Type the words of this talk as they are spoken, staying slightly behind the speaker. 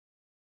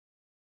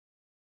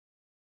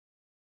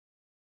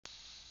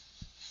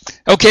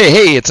Okay,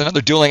 hey, it's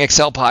another Dueling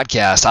Excel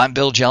podcast. I'm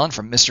Bill Jelen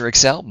from Mr.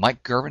 Excel.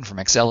 Mike Gervin from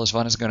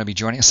excelisfun is going to be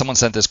joining us. Someone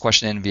sent this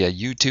question in via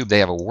YouTube. They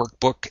have a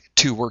workbook,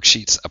 2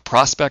 worksheets, a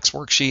prospects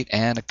worksheet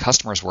and a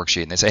customers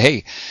worksheet. And they say,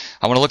 hey,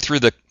 I want to look through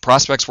the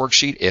prospects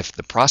worksheet. If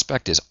the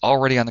prospect is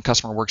already on the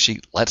customer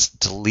worksheet, let's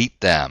delete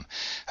them.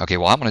 Okay,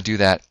 well, I'm going to do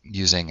that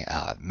using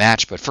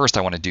match, but first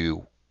I want to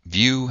do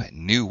view,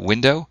 new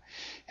window,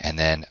 and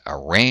then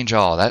arrange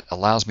all. That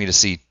allows me to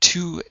see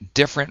 2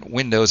 different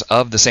windows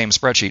of the same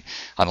spreadsheet.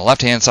 On the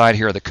left-hand side,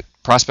 here are the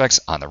prospects.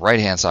 On the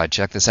right-hand side,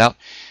 check this out.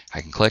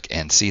 I can click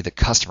and see the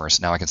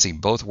customers. Now I can see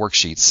both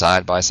worksheets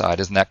side by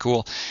side. Isn't that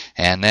cool?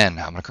 And then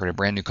I'm going to create a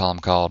brand new column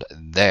called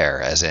there,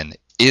 as in,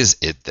 is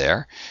it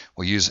there?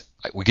 We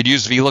could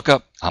use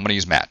VLOOKUP. I'm going to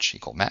use match,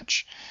 equal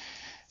match.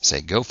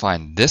 Say, go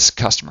find this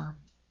customer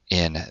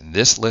in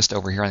this list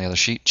over here on the other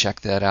sheet. Check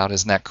that out.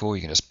 Isn't that cool?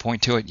 You can just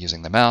point to it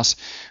using the mouse,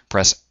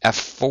 press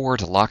F4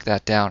 to lock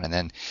that down, and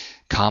then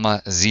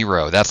comma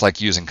 0. That's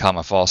like using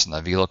comma false in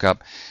the VLOOKUP.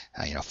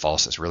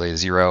 False is really a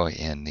 0.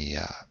 In the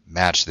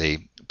match,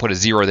 they put a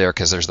 0 there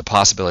because there's the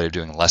possibility of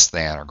doing less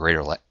than or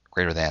greater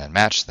than in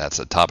match. That's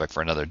a topic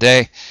for another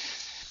day.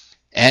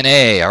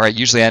 NA, all right,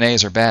 usually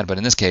NAs are bad, but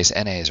in this case,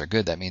 NAs are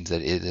good. That means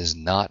that it is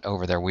not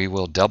over there. We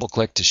will double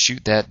click to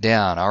shoot that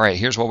down. All right,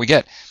 here's what we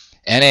get.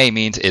 NA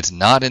means it's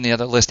not in the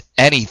other list.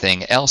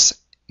 Anything else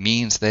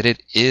means that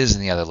it is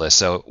in the other list.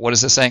 So what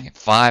is this saying?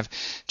 5.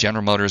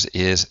 General Motors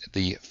is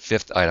the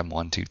 5th item,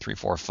 1, 2, 3,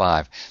 4,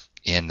 5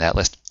 in that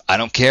list. I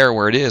don't care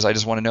where it is. I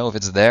just want to know if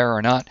it's there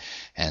or not.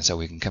 And so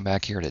we can come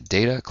back here to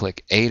data,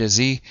 click A to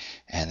Z,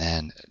 and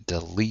then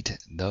delete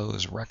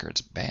those records.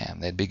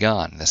 Bam, they'd be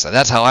gone. So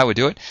that's how I would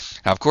do it.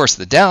 Now, of course,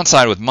 the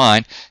downside with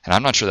mine, and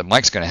I'm not sure that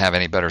Mike's going to have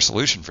any better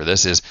solution for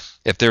this, is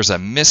if there's a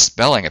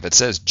misspelling, if it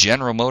says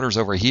General Motors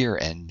over here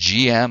and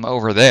GM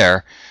over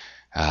there,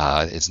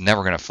 it's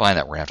never going to find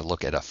that. We're going to have to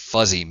look at a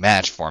fuzzy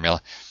match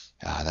formula.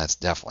 That's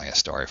definitely a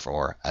story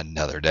for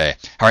another day.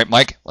 All right,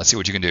 Mike, let's see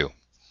what you can do.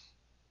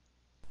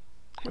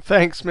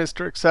 Thanks,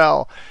 Mr.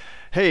 Excel.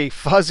 Hey,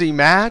 fuzzy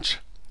match?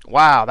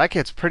 Wow, that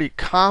gets pretty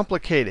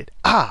complicated.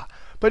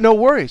 But no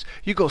worries.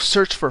 You go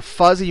search for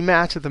fuzzy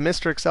match at the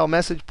Mr. Excel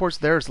message boards.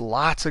 There's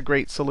lots of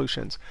great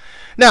solutions.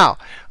 Now,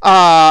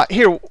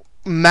 here,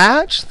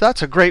 match,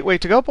 that's a great way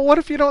to go. But what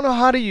if you don't know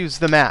how to use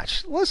the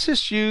match? Let's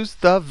just use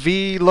the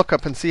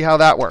VLOOKUP and see how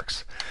that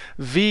works.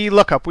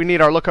 VLOOKUP, we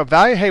need our lookup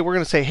value. Hey, we're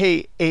going to say,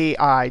 hey,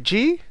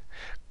 AIG,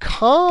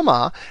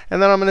 comma,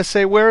 and then I'm going to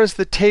say, where is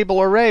the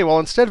table array? Well,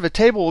 instead of a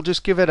table, we'll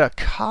just give it a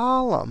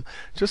column.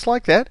 Just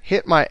like that.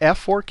 Hit my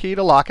F4 key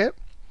to lock it.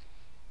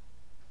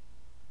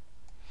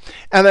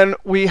 And then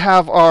we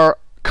have our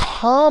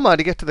comma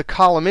to get to the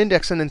column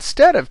index. And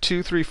instead of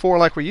 2, 3, 4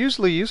 like we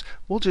usually use,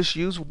 we'll just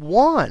use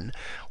 1.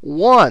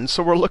 1.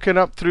 So we're looking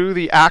up through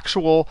the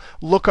actual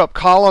lookup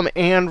column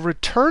and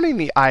returning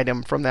the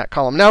item from that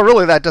column. Now,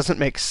 really, that doesn't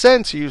make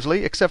sense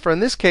usually, except for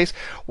in this case,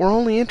 we're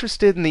only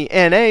interested in the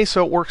NA,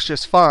 so it works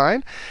just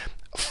fine.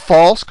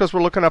 False, because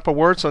we're looking up a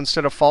word, so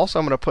instead of false,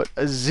 I'm going to put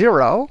a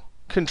 0.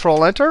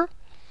 Control Enter.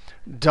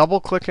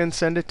 Double click and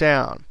send it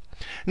down.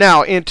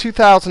 Now, in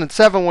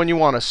 2007, when you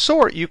want to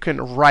sort, you can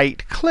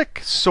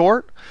right-click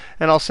Sort,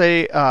 and I'll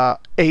say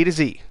A to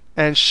Z.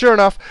 And sure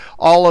enough,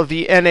 all of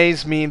the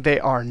NAs mean they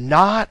are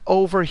not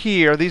over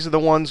here. These are the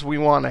ones we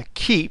want to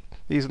keep.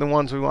 These are the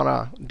ones we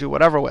want to do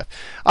whatever with.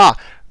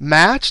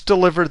 Match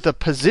delivered the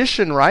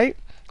position right,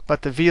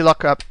 but the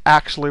VLOOKUP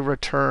actually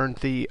returned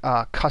the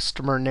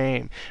customer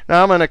name.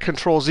 Now I'm going to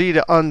Control Z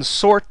to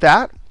unsort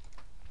that.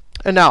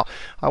 And now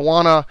I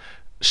want to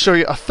show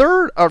you a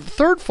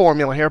third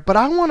formula here, but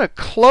I want to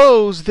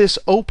close this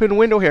open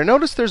window here.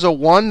 Notice there's a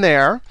 1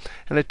 there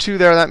and a 2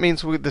 there. That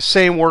means the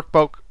same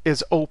workbook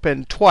is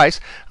open twice.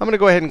 I'm going to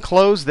go ahead and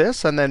close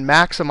this and then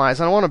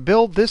maximize. And I want to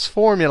build this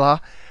formula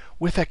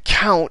with a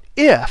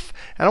COUNTIF.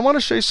 And I want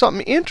to show you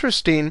something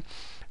interesting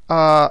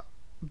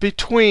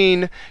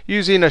between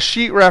using a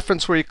sheet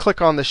reference where you click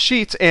on the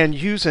sheets and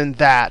using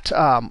that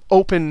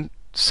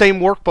same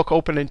workbook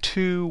open in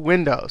 2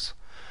 windows.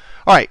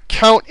 All right,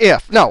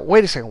 COUNTIF. No,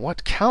 wait a second.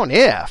 What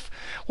COUNTIF?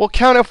 Well,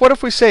 COUNTIF, what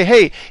if we say,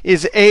 hey,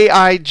 is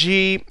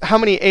AIG, how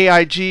many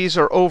AIGs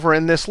are over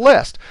in this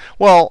list?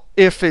 Well,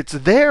 if it's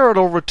there,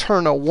 it'll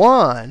return a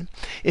 1.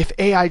 If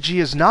AIG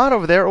is not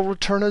over there, it'll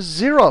return a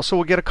 0. So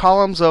we'll get a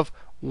columns of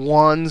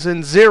 1s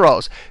and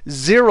 0s.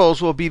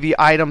 0s will be the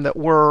item that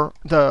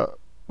the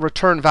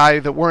return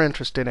value that we're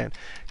interested in.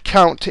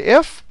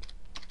 COUNTIF.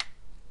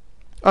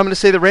 I'm going to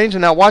say the range,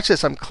 and now watch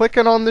this. I'm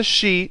clicking on the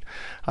sheet.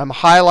 I'm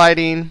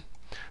highlighting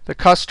the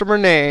customer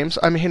names.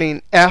 I'm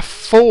hitting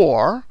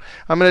F4.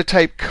 I'm going to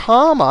type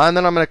comma, and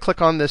then I'm going to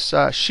click on this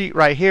sheet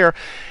right here.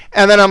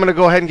 And then I'm going to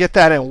go ahead and get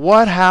that in.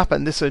 What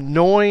happened? This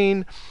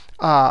annoying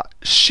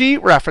sheet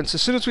reference.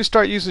 As soon as we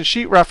start using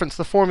sheet reference,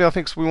 the formula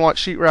thinks we want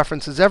sheet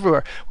references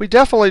everywhere. We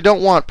definitely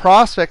don't want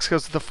prospects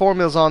because the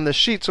formula's on the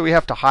sheet, so we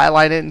have to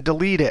highlight it and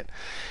delete it.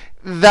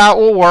 That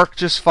will work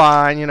just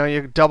fine.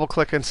 You double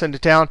click and send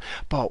it down.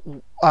 But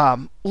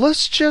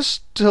let's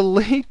just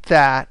delete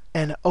that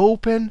and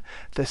open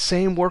the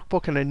same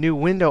workbook in a new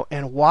window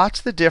and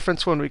watch the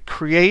difference when we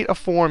create a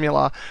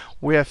formula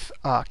with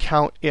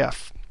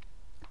COUNTIF.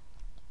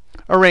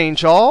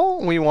 Arrange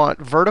all. We want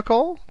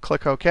vertical.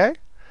 Click OK.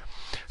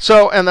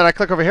 So, and then I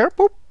click over here.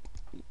 Boop.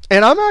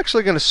 And I'm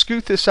actually going to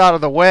scoot this out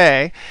of the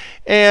way.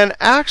 And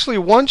actually,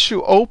 once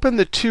you open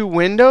the two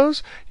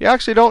windows, you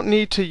actually don't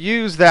need to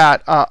use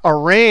that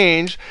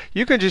arrange.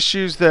 You can just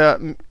use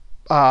the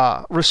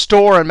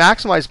restore and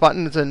maximize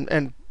buttons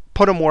and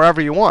put them wherever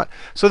you want.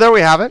 So there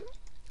we have it.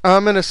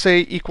 I'm going to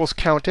say equals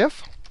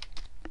COUNTIF.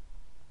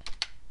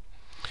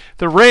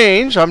 The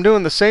range, I'm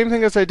doing the same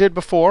thing as I did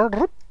before.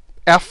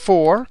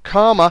 F4,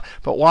 comma.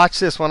 But watch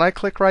this. When I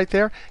click right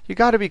there, you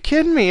got to be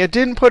kidding me. It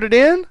didn't put it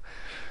in?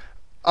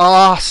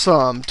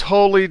 Awesome.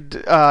 Totally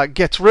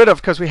gets rid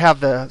of, because we have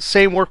the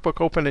same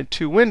workbook open in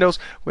two windows,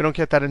 we don't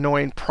get that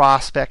annoying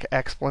prospect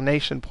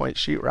explanation point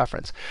sheet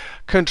reference.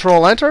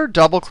 Control Enter,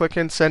 double click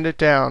and send it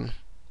down.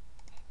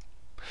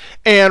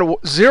 And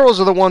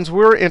zeros are the ones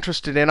we're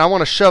interested in. I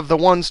want to shove the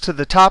ones to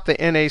the top, the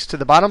NAs to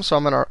the bottom. So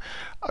I'm going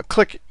to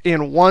click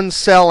in one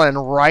cell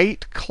and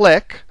right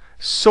click,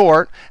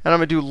 sort, and I'm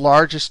going to do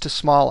largest to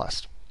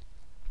smallest.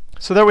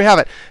 So there we have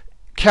it.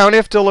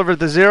 COUNTIF delivered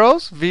the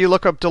zeros.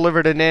 VLOOKUP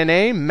delivered an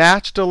NA.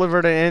 Match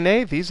delivered an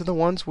NA. These are the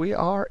ones we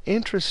are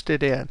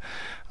interested in.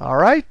 All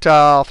right,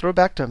 I'll throw it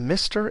back to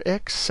Mr.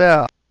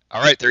 Excel.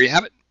 All right, there you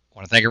have it. I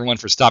want to thank everyone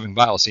for stopping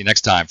by. I'll see you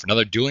next time for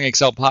another Dueling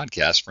Excel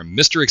podcast from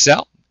Mr.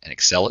 Excel, and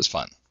Excel is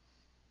fun.